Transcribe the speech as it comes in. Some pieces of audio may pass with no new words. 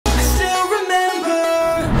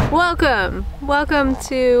Welcome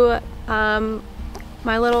to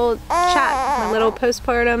my little chat, my little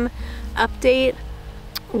postpartum update.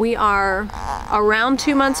 We are around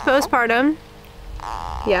 2 months postpartum.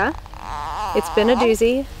 Yeah, it's been a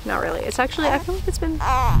doozy. Not really. It's actually, I feel like it's been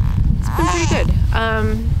pretty good.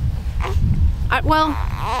 Well,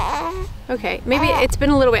 okay, maybe it's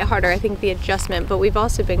been a little bit harder, I think, the adjustment, but we've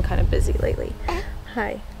also been kind of busy lately.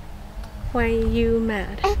 Hi. Why are you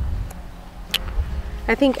mad?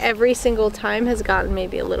 I think every single time has gotten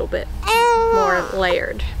maybe a little bit more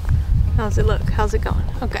layered. How's it look? How's it going?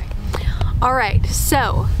 Okay. All right,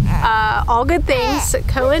 so all good things.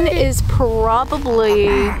 Cohen is probably...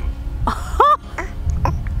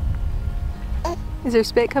 Is there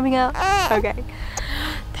spit coming out? Okay.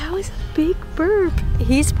 That was a big burp.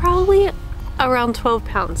 He's probably around 12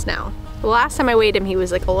 pounds now. The last time I weighed him, he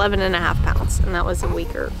was like 11.5 pounds, and that was a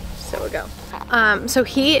week or so ago. So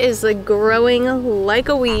he is like growing like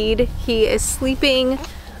a weed. He is sleeping,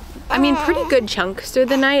 I mean, pretty good chunks through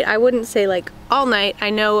the night. I wouldn't say like all night.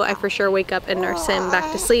 I know I for sure wake up and nurse him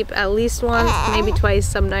back to sleep at least once, maybe twice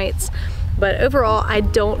some nights. But overall, I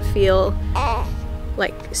don't feel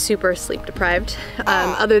like super sleep deprived,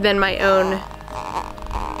 other than my own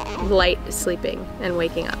light sleeping and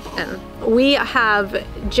waking up. And we have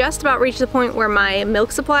just about reached the point where my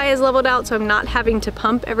milk supply is leveled out, so I'm not having to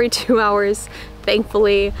pump every 2 hours,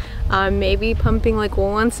 thankfully. Maybe pumping like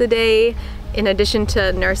once a day in addition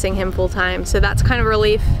to nursing him full time, so that's kind of a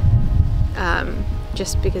relief,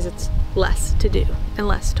 just because it's less to do and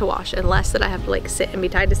less to wash and less that I have to like sit and be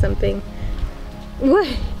tied to something. What?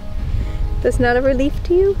 That's not a relief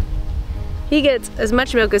to you? He gets as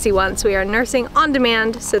much milk as he wants. We are nursing on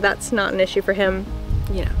demand, so that's not an issue for him,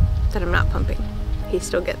 you know, that I'm not pumping. He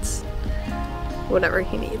still gets whatever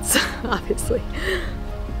he needs, obviously.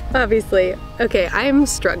 Obviously. Okay, I'm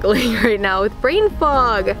struggling right now with brain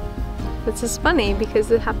fog. This is funny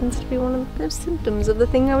because it happens to be one of the symptoms of the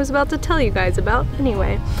thing I was about to tell you guys about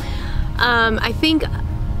anyway. I think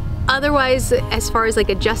otherwise, as far as like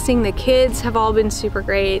adjusting, the kids have all been super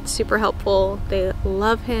great, super helpful. They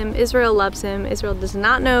love him. Israel loves him. Israel does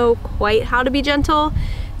not know quite how to be gentle.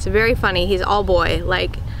 It's very funny. He's all boy.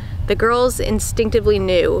 Like, the girls instinctively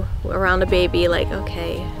knew around a baby, like,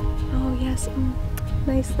 okay, oh yes,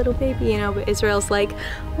 nice little baby, you know, but Israel's like,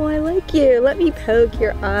 oh, I like you. Let me poke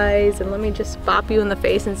your eyes and let me just bop you in the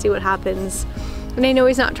face and see what happens. And I know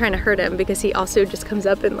he's not trying to hurt him because he also just comes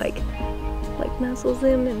up and like nuzzles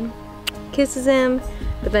him and kisses him,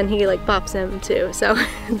 but then he like bops him too. So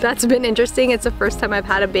that's been interesting. It's the first time I've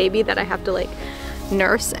had a baby that I have to like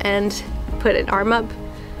nurse and put an arm up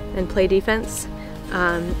and play defense.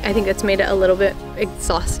 I think that's made it a little bit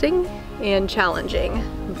exhausting and challenging,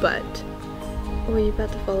 but oh, you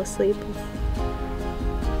about to fall asleep?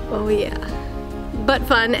 Oh yeah. But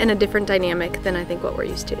fun and a different dynamic than I think what we're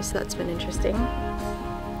used to, so that's been interesting.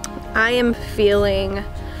 I am feeling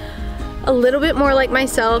a little bit more like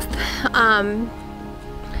myself. I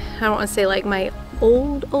don't want to say like my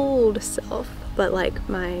old self, but like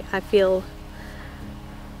I feel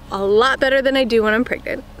a lot better than I do when I'm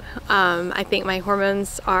pregnant. I think my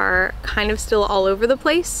hormones are kind of still all over the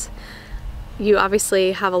place. You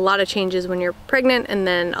obviously have a lot of changes when you're pregnant, and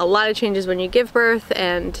then a lot of changes when you give birth,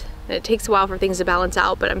 and it takes a while for things to balance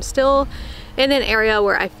out, but I'm still in an area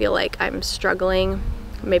where I feel like I'm struggling,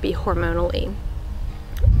 maybe hormonally.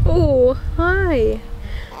 Oh, hi.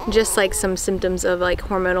 Just like some symptoms of like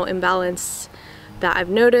hormonal imbalance that I've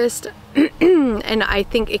noticed. And I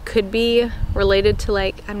think it could be related to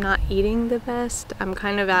like, I'm not eating the best. I'm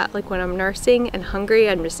kind of at like when I'm nursing and hungry,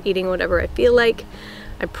 I'm just eating whatever I feel like.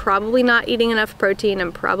 I'm probably not eating enough protein.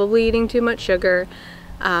 I'm probably eating too much sugar.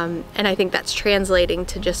 And I think that's translating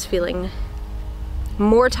to just feeling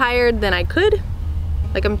more tired than I could.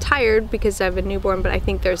 Like, I'm tired because I have a newborn, but I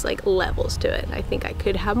think there's like levels to it. I think I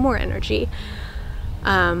could have more energy.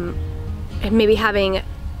 And maybe having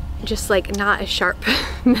just like not as sharp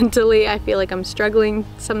mentally. I feel like I'm struggling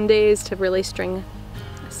some days to really string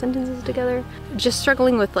sentences together. Just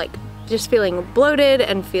struggling with like, just feeling bloated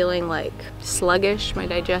and feeling like sluggish, my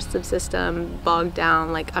digestive system bogged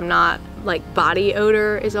down. Like, I'm not, like, body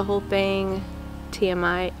odor is a whole thing.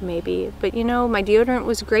 TMI maybe, but you know, my deodorant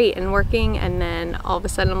was great and working, and then all of a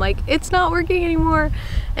sudden I'm like, it's not working anymore.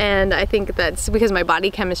 And I think that's because my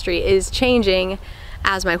body chemistry is changing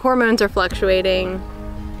as my hormones are fluctuating.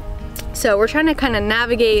 So we're trying to kind of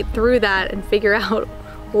navigate through that and figure out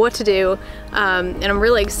what to do. And I'm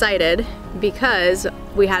really excited because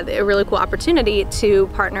we had a really cool opportunity to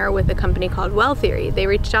partner with a company called WellTheory. They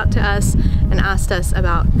reached out to us and asked us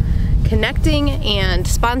about connecting and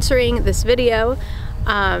sponsoring this video.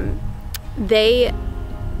 They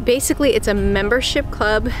basically it's a membership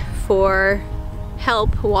club for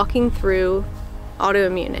help walking through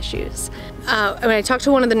autoimmune issues. When I talked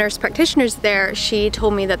to one of the nurse practitioners there, she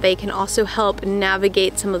told me that they can also help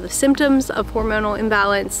navigate some of the symptoms of hormonal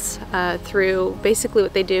imbalance through, basically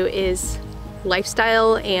what they do is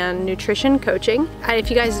lifestyle and nutrition coaching. And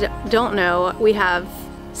if you guys don't know, we have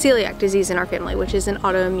celiac disease in our family, which is an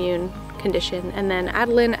autoimmune condition. And then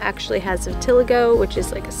Adeline actually has vitiligo, which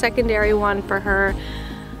is like a secondary one for her.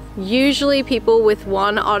 Usually people with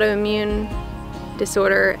one autoimmune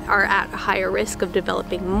disorder are at higher risk of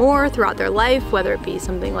developing more throughout their life, whether it be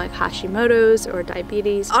something like Hashimoto's or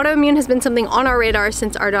diabetes. Autoimmune has been something on our radar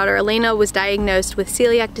since our daughter Elena was diagnosed with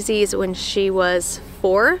celiac disease when she was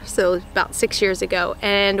 4, so about 6 years ago,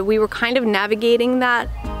 and we were kind of navigating that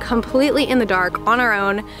completely in the dark on our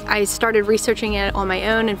own. I started researching it on my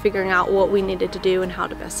own and figuring out what we needed to do and how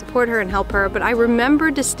to best support her and help her. But I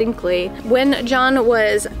remember distinctly when John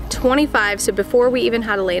was 25, so before we even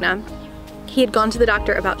had Elena, he had gone to the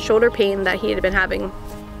doctor about shoulder pain that he had been having,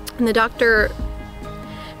 and the doctor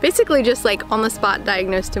basically just like on the spot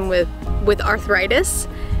diagnosed him with arthritis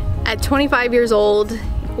at 25 years old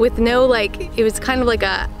with no, like, it was kind of like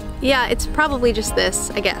a, yeah, it's probably just this,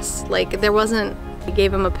 I guess. Like, there wasn't, he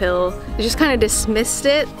gave him a pill, he just kind of dismissed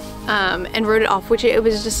it and wrote it off, which it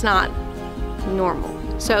was just not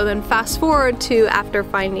normal. So then fast forward to after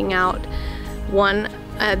finding out, 1,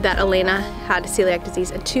 that Elena had celiac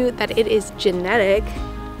disease, and 2, that it is genetic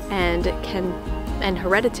and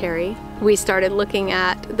hereditary. We started looking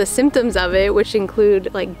at the symptoms of it, which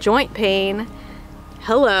include like joint pain.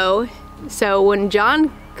 Hello. So when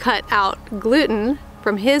John cut out gluten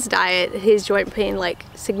from his diet, his joint pain like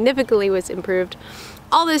significantly was improved.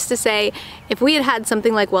 All this to say, if we had had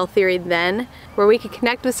something like WellTheory then, where we could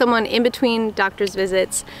connect with someone in between doctor's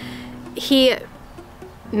visits, he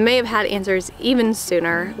may have had answers even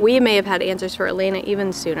sooner. We may have had answers for Elena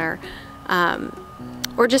even sooner.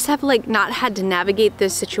 Or just have like not had to navigate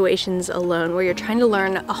those situations alone where you're trying to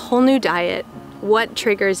learn a whole new diet, what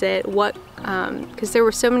triggers it, what, because there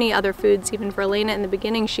were so many other foods, even for Elena in the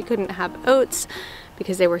beginning, she couldn't have oats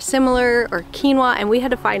because they were similar, or quinoa, and we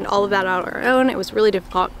had to find all of that out on our own. It was really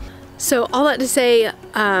difficult. So all that to say,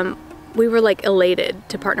 we were like elated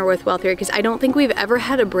to partner with WellTheory, because I don't think we've ever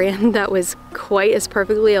had a brand that was quite as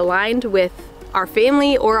perfectly aligned with our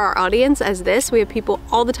family or our audience as this. We have people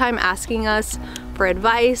all the time asking us for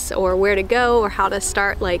advice or where to go or how to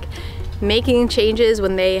start like making changes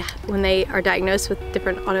when they are diagnosed with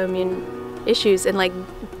different autoimmune issues, and like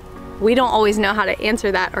we don't always know how to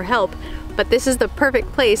answer that or help. But this is the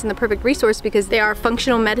perfect place and the perfect resource because they are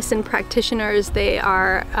functional medicine practitioners. They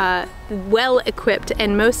are well equipped,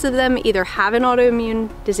 and most of them either have an autoimmune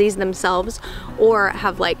disease themselves or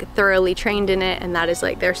have like thoroughly trained in it, and that is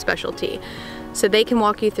like their specialty. So they can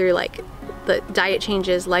walk you through like the diet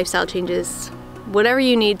changes, lifestyle changes, whatever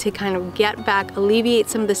you need to kind of get back, alleviate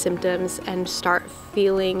some of the symptoms, and start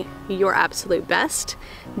feeling your absolute best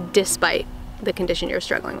despite the condition you're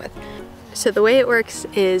struggling with. So the way it works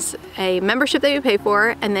is a membership that you pay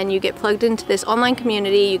for, and then you get plugged into this online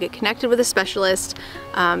community, you get connected with a specialist,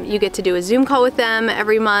 you get to do a Zoom call with them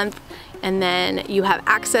every month, and then you have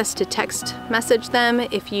access to text message them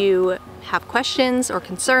if you have questions or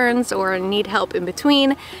concerns or need help in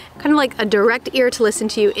between, kind of like a direct ear to listen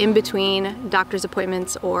to you in between doctor's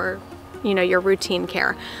appointments or, you know, your routine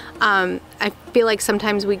care. I feel like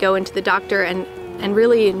sometimes we go into the doctor and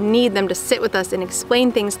really need them to sit with us and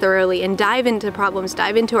explain things thoroughly and dive into problems,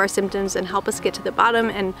 dive into our symptoms and help us get to the bottom,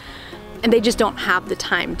 and they just don't have the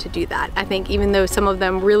time to do that. I think even though some of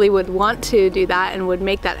them really would want to do that and would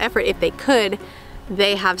make that effort if they could,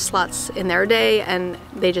 they have slots in their day and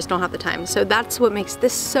they just don't have the time. So that's what makes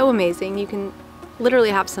this so amazing. You can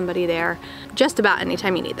literally have somebody there just about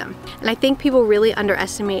anytime you need them. And I think people really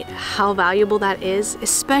underestimate how valuable that is,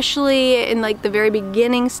 especially in like the very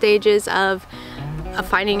beginning stages of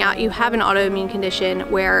finding out you have an autoimmune condition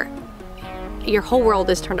where your whole world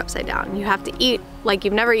is turned upside down. You have to eat like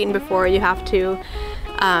you've never eaten before. You have to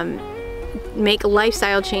make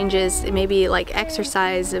lifestyle changes, maybe like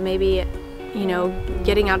exercise, maybe, you know,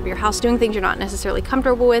 getting out of your house, doing things you're not necessarily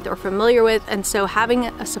comfortable with or familiar with. And so having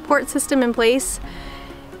a support system in place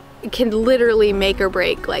can literally make or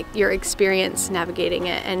break like your experience navigating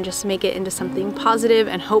it, and just make it into something positive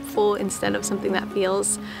and hopeful instead of something that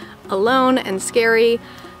feels alone and scary.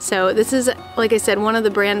 So this is, like I said, one of the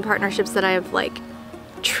brand partnerships that I have like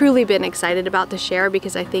truly been excited about to share,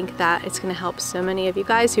 because I think that it's going to help so many of you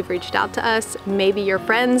guys who've reached out to us, maybe your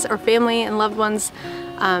friends or family and loved ones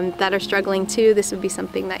that are struggling too. This would be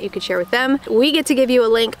something that you could share with them. We get to give you a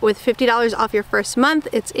link with $50 off your first month.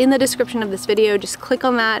 It's in the description of this video. Just click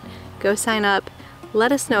on that, go sign up.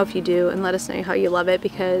 Let us know if you do, and let us know how you love it,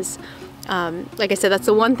 because like I said, that's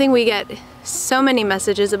the one thing we get so many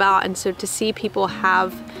messages about. And so to see people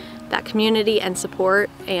have that community and support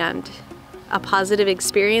and a positive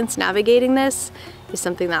experience navigating this is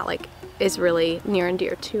something that like is really near and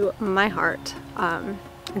dear to my heart, and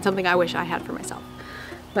something I wish I had for myself.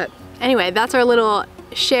 But anyway, that's our little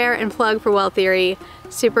share and plug for WellTheory.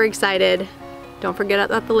 Super excited. Don't forget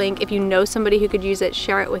about the link. If you know somebody who could use it,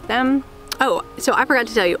 share it with them. Oh, so I forgot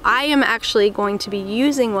to tell you, I am actually going to be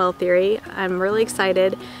using WellTheory. I'm really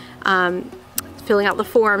excited. Filling out the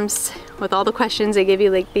forms with all the questions. They give you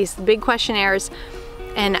like these big questionnaires.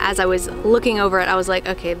 And as I was looking over it, I was like,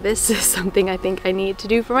 okay, this is something I think I need to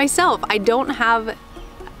do for myself. I don't have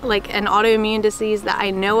like an autoimmune disease that I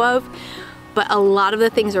know of, but a lot of the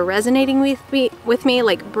things are resonating with me,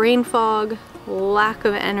 like brain fog, lack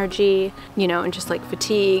of energy, you know, and just like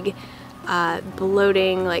fatigue,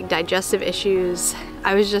 bloating, like digestive issues.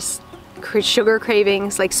 I was just sugar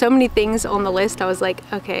cravings, like so many things on the list. I was like,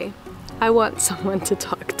 okay, I want someone to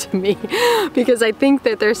talk to me because I think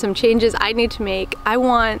that there's some changes I need to make.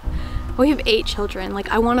 We have 8 children. Like,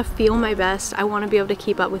 I want to feel my best. I want to be able to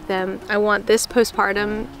keep up with them. I want this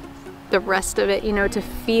postpartum, the rest of it, you know, to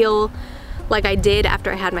feel like I did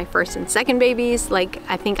after I had my first and second babies. Like,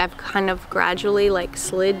 I think I've kind of gradually like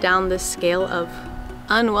slid down this scale of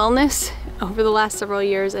unwellness over the last several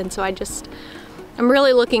years. And so I'm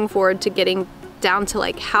really looking forward to getting down to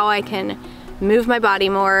like how I can move my body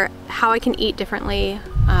more, how I can eat differently,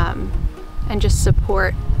 and just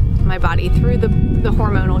support my body through the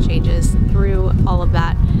hormonal changes, through all of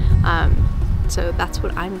that. So that's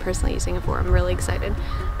what I'm personally using it for. I'm really excited.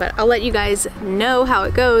 But I'll let you guys know how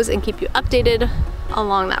it goes and keep you updated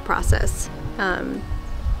along that process.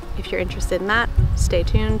 If you're interested in that, stay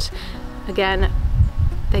tuned. Again,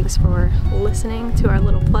 thanks for listening to our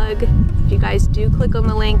little plug. If you guys do click on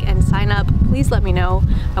the link and sign up, please let me know.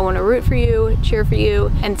 I want to root for you, cheer for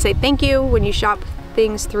you, and say thank you when you shop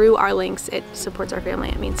things through our links. It supports our family.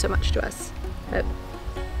 It means so much to us. But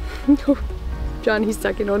Johnny's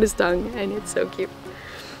sucking on his tongue, and it's so cute.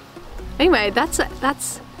 Anyway, that's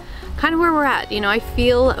kind of where we're at. You know, I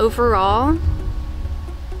feel overall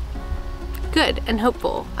good and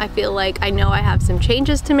hopeful. I feel like I know I have some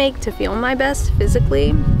changes to make to feel my best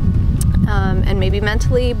physically, and maybe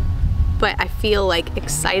mentally, but I feel like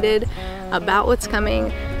excited about what's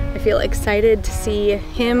coming. I feel excited to see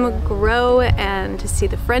him grow and to see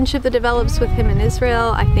the friendship that develops with him in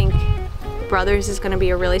Israel. I think brothers is going to be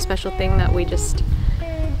a really special thing that we just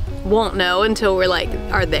won't know until we're like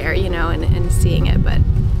are there, you know, and seeing it. But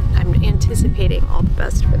I'm anticipating all the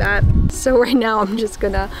best for that. So right now I'm just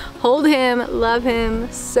gonna hold him, love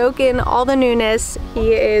him, soak in all the newness.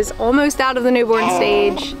 He is almost out of the newborn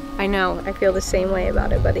stage. I know, I feel the same way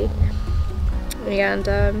about it, buddy. And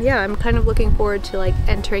yeah, I'm kind of looking forward to like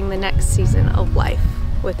entering the next season of life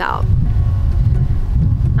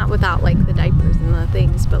not without like the diapers and the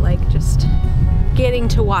things, but like just getting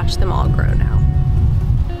to watch them all grow now.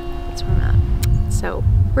 That's where I'm at. So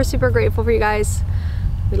we're super grateful for you guys.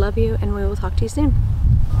 We love you, and we will talk to you soon.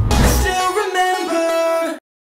 Still remember